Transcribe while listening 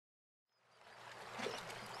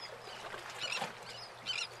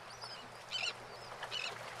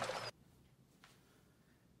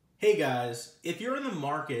Hey guys, if you're in the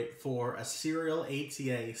market for a serial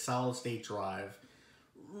ATA solid state drive,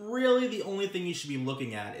 really the only thing you should be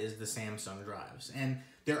looking at is the Samsung drives. And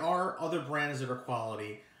there are other brands that are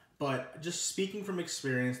quality, but just speaking from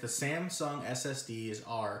experience, the Samsung SSDs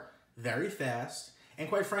are very fast. And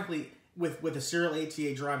quite frankly, with a serial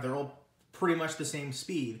ATA drive, they're all pretty much the same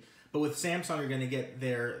speed. But with Samsung, you're going to get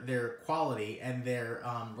their quality and their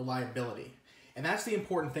reliability. And that's the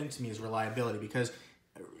important thing to me, is reliability, because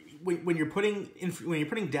when you're putting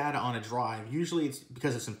data on a drive, usually it's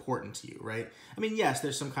because it's important to you, right? I mean, yes,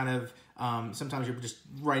 there's some kind of sometimes you're just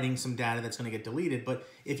writing some data that's going to get deleted, but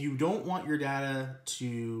if you don't want your data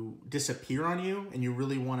to disappear on you and you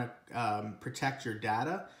really want to protect your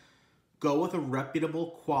data, go with a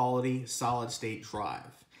reputable, quality, solid state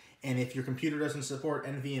drive. And if your computer doesn't support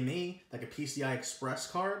NVMe, like a PCI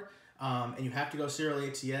Express card, and you have to go serial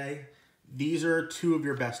ATA, these are two of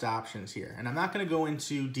your best options here. And I'm not going to go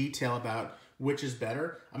into detail about which is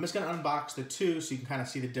better. I'm just going to unbox the two so you can kind of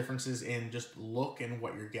see the differences in just look and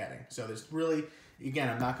what you're getting. So there's really, again,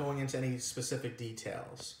 I'm not going into any specific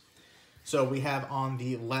details. So we have on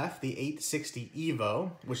the left the 860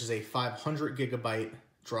 EVO, which is a 500 gigabyte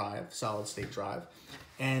drive, solid state drive,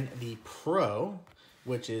 and the Pro,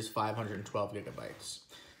 which is 512 gigabytes.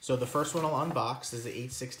 So the first one I'll unbox is the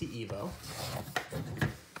 860 EVO.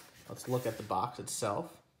 Let's look at the box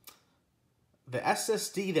itself. The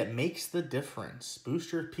SSD that makes the difference.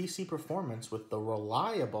 Boost your PC performance with the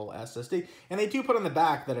reliable SSD. And they do put on the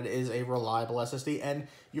back that it is a reliable SSD. And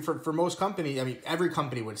for most companies, I mean, every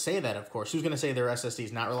company would say that, of course. Who's going to say their SSD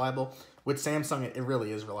is not reliable? With Samsung, it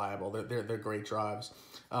really is reliable. They're great drives.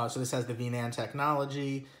 So this has the VNAND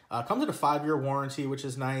technology. Comes with a 5-year warranty, which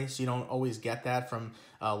is nice. You don't always get that from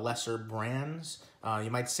lesser brands.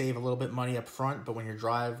 You might save a little bit money up front, but when your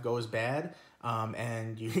drive goes bad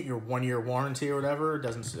and your 1-year warranty or whatever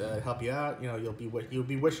doesn't help you out, you'll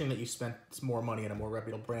be wishing that you spent more money in a more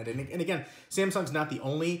reputable brand. And again, Samsung's not the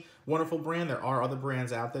only wonderful brand. There are other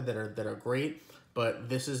brands out there that are great, but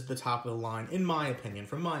this is the top of the line, in my opinion,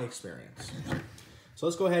 from my experience. So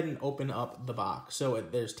let's go ahead and open up the box. So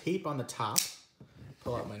there's tape on the top.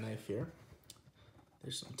 Pull out my knife here.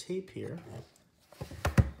 There's some tape here.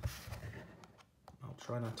 I'll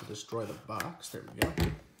try not to destroy the box. There we go.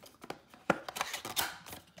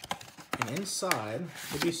 And inside,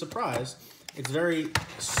 you'll be surprised, it's very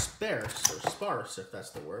sparse, if that's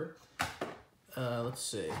the word. Let's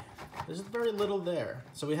see. There's very little there.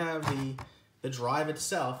 So we have the drive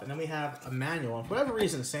itself, and then we have a manual. And for whatever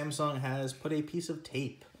reason, Samsung has put a piece of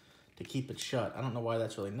tape to keep it shut. I don't know why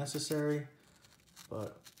that's really necessary,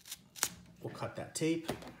 but we'll cut that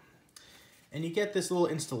tape. And you get this little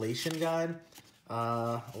installation guide.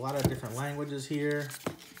 A lot of different languages here.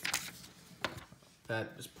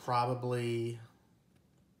 That is probably,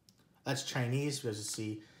 that's Chinese, because you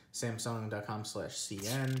see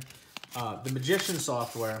samsung.com/cn. The Magician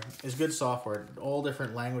software is good software. All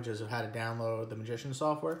different languages of how to download the Magician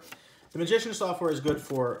software. The Magician software is good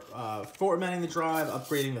for formatting the drive,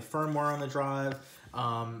 upgrading the firmware on the drive,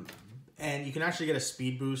 and you can actually get a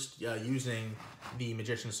speed boost using the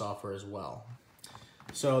Magician software as well.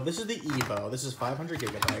 So this is the EVO. This is 500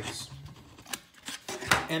 gigabytes.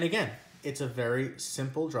 And again, it's a very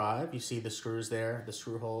simple drive. You see the screws there, the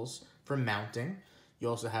screw holes for mounting. You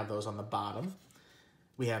also have those on the bottom.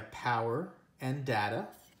 We have power and data,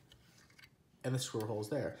 and the screw holes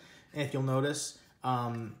there. And if you'll notice,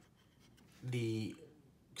 the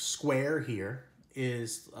square here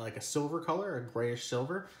is like a silver color, a grayish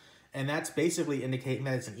silver, and that's basically indicating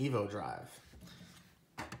that it's an EVO drive.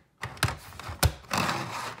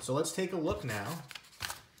 So let's take a look now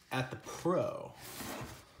at the Pro.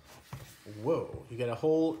 Whoa, you get a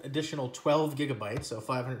whole additional 12 gigabytes, so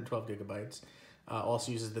 512 gigabytes.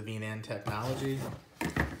 Also uses the VNAND technology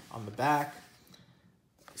on the back.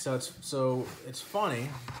 So it's funny.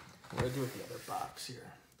 What do I do with the other box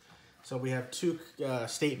here? So we have two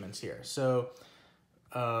statements here. So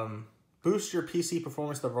boost your PC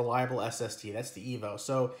performance with a reliable SSD. That's the EVO.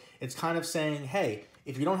 So it's kind of saying, hey,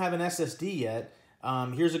 if you don't have an SSD yet,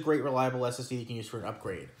 here's a great reliable SSD you can use for an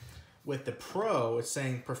upgrade. With the Pro, it's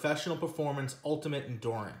saying professional performance, ultimate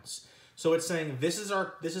endurance. So it's saying this is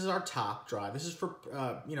our top drive. This is for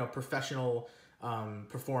professional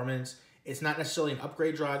performance. It's not necessarily an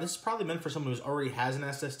upgrade drive. This is probably meant for someone who already has an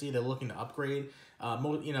SSD. They're looking to upgrade.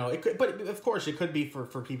 It could, but of course it could be for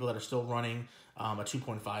people that are still running a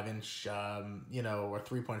 2.5 inch, or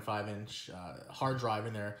 3.5 inch hard drive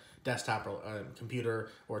in their desktop or computer,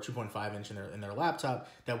 or a 2.5 inch in their laptop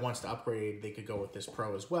that wants to upgrade. They could go with this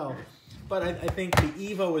Pro as well. But I think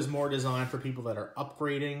the EVO is more designed for people that are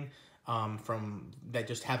upgrading. from that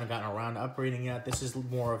just haven't gotten around to upgrading yet. This is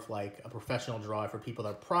more of like a professional drive for people that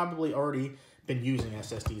have probably already been using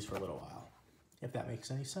SSDs for a little while, if that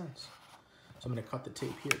makes any sense. So I'm going to cut the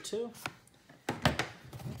tape here too.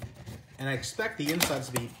 And I expect the insides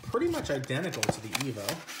to be pretty much identical to the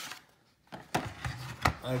EVO.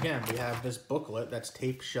 Again, we have this booklet that's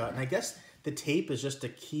taped shut, and I guess the tape is just to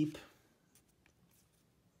keep,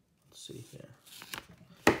 let's see here,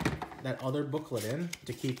 that other booklet in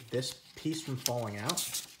to keep this piece from falling out.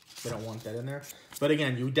 They don't want that in there. But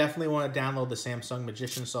again, you definitely want to download the Samsung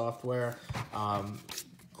Magician software.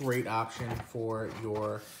 Great option for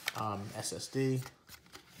your SSD.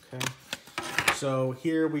 Okay. So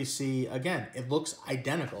here we see, again, it looks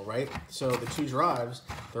identical, right? So the two drives,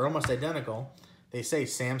 they're almost identical. They say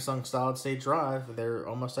Samsung solid state drive, they're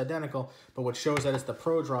almost identical, but what shows that it's the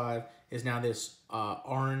Pro drive is now this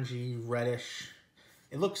orangey, reddish,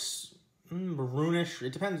 it looks maroonish,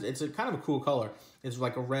 it depends, it's a kind of a cool color. It's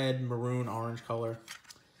like a red, maroon, orange color.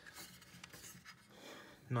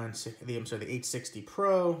 The 860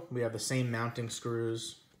 Pro, we have the same mounting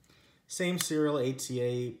screws, same serial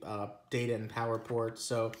ATA data and power ports.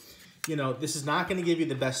 So, you know, this is not going to give you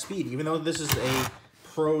the best speed. Even though this is a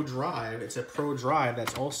Pro drive, it's a Pro drive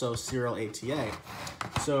that's also serial ATA.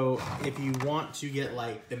 So if you want to get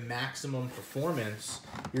like the maximum performance,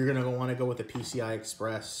 you're going to want to go with the PCI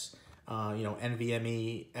Express, you know,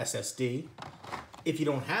 NVMe SSD. If you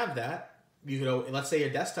don't have that, you could, let's say a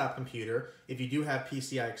desktop computer, if you do have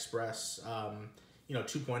PCI Express, you know,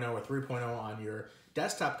 2.0 or 3.0 on your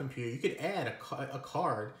desktop computer, you could add a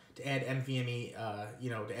card to add NVMe, you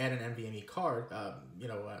know, to add an NVMe card, you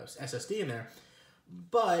know, SSD in there.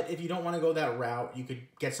 But if you don't want to go that route, you could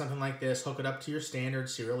get something like this, hook it up to your standard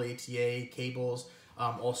serial ATA cables.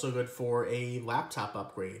 Also good for a laptop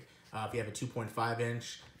upgrade. If you have a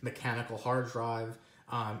 2.5-inch mechanical hard drive,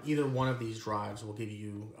 either one of these drives will give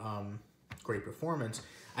you great performance.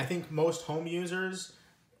 I think most home users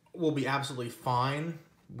will be absolutely fine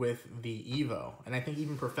with the EVO, and I think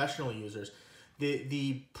even professional users.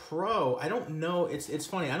 The Pro, I don't know. It's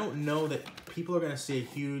funny. I don't know that people are going to see a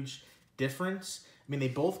huge difference. I mean, they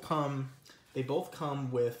both come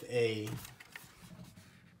with a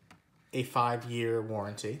 5-year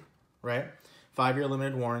warranty, right? 5-year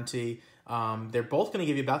limited warranty. They're both going to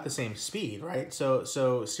give you about the same speed, right? So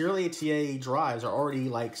serial ATA drives are already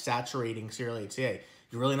like saturating serial ATA.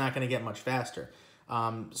 You're really not going to get much faster.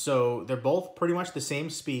 So they're both pretty much the same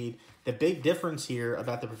speed. The big difference here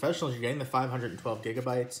about the professionals, you're getting the 512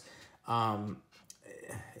 gigabytes.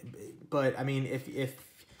 But I mean,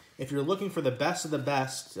 if you're looking for the best of the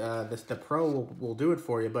best, the Pro will do it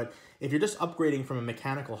for you. But if you're just upgrading from a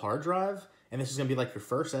mechanical hard drive, and this is going to be like your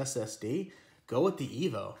first SSD, go with the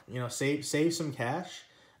EVO. You know, save some cash.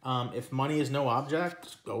 If money is no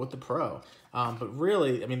object, go with the Pro. But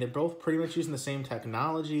really, I mean, they're both pretty much using the same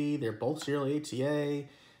technology. They're both serial ATA.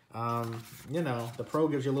 You know, the Pro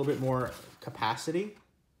gives you a little bit more capacity,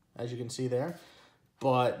 as you can see there,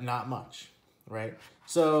 but not much, right?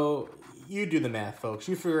 So you do the math, folks.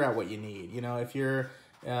 You figure out what you need. You know, if you're,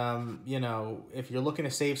 you know, if you're looking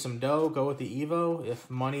to save some dough, go with the EVO. If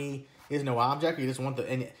money is no object, you just want the,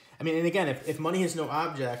 and I mean, and again, if money is no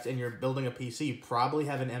object and you're building a PC, you probably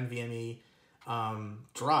have an NVMe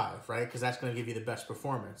drive, right? Because that's going to give you the best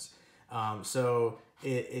performance. So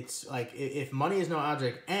it's like if money is no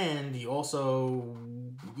object and you also,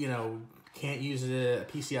 you know, can't use a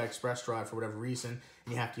PCI Express drive for whatever reason,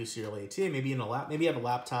 and you have to use serial ATA, maybe you have a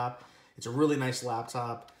laptop. It's a really nice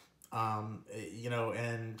laptop, you know,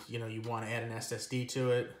 and you know you want to add an SSD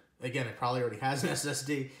to it. Again, it probably already has an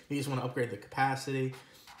SSD. You just want to upgrade the capacity.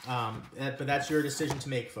 But that's your decision to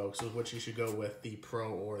make, folks, of which you should go with, the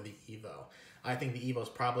Pro or the EVO. I think the EVO is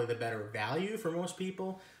probably the better value for most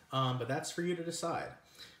people, but that's for you to decide.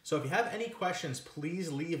 So if you have any questions,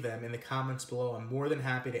 please leave them in the comments below. I'm more than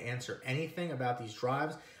happy to answer anything about these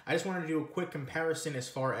drives. I just wanted to do a quick comparison as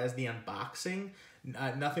far as the unboxing.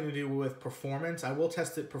 Nothing to do with performance. I will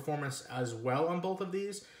test the performance as well on both of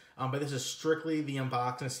these, but this is strictly the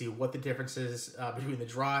unboxing to see what the difference is between the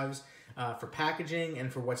drives for packaging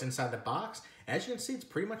and for what's inside the box. As you can see, it's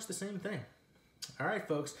pretty much the same thing. All right,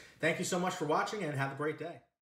 folks. Thank you so much for watching, and have a great day.